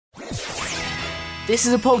This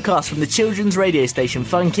is a podcast from the children's radio station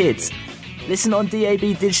Fun Kids. Listen on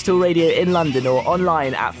DAB Digital Radio in London or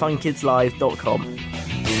online at funkidslive.com.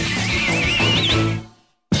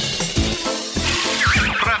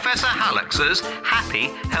 Professor Hallux's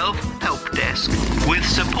Happy Health Help Desk with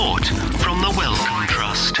support from the Wellcome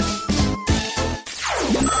Trust.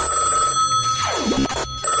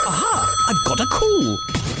 Aha! I've got a call.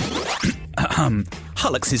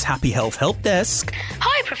 Hallux's Happy Health Help Desk.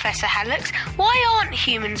 Hi, Professor Hallux. Why aren't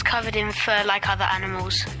humans covered in fur like other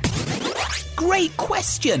animals? Great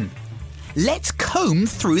question. Let's comb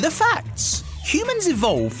through the facts. Humans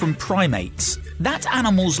evolved from primates. That's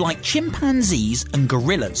animals like chimpanzees and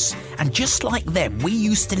gorillas. And just like them, we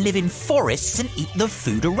used to live in forests and eat the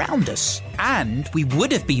food around us. And we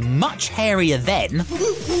would have been much hairier then.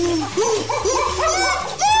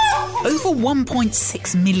 Over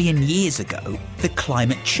 1.6 million years ago, the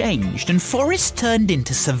climate changed and forests turned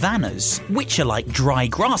into savannas, which are like dry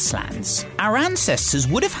grasslands. Our ancestors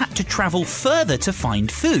would have had to travel further to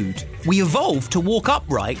find food. We evolved to walk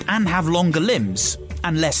upright and have longer limbs,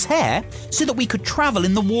 and less hair, so that we could travel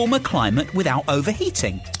in the warmer climate without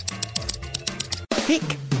overheating.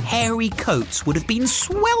 Thick, hairy coats would have been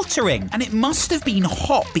sweltering, and it must have been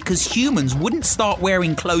hot because humans wouldn't start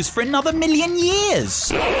wearing clothes for another million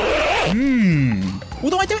years.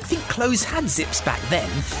 Although I don't think clothes had zips back then,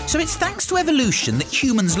 so it's thanks to evolution that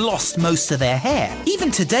humans lost most of their hair. Even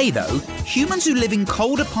today, though, humans who live in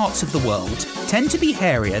colder parts of the world tend to be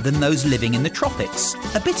hairier than those living in the tropics.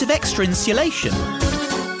 A bit of extra insulation.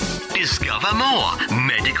 Discover more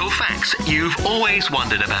medical facts you've always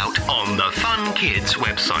wondered about on the Fun Kids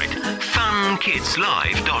website,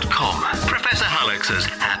 funkidslive.com. Professor Hallux's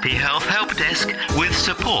Happy Health Help Desk with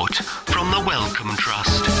support from the Wellcome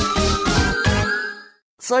Trust.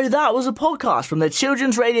 So that was a podcast from the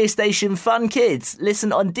children's radio station Fun Kids.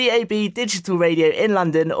 Listen on DAB Digital Radio in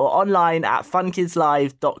London or online at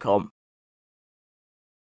funkidslive.com.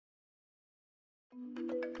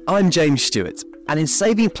 I'm James Stewart, and in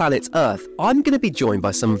Saving Planet Earth, I'm going to be joined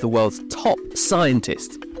by some of the world's top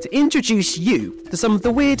scientists to introduce you to some of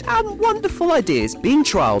the weird and wonderful ideas being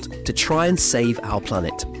trialled to try and save our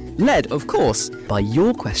planet. Led, of course, by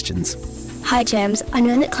your questions. Hi James, I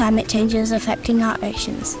know that climate change is affecting our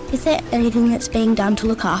oceans. Is there anything that's being done to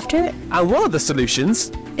look after it? And one of the solutions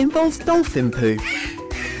involves dolphin poo.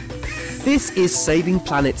 This is Saving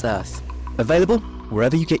Planet Earth, available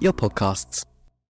wherever you get your podcasts.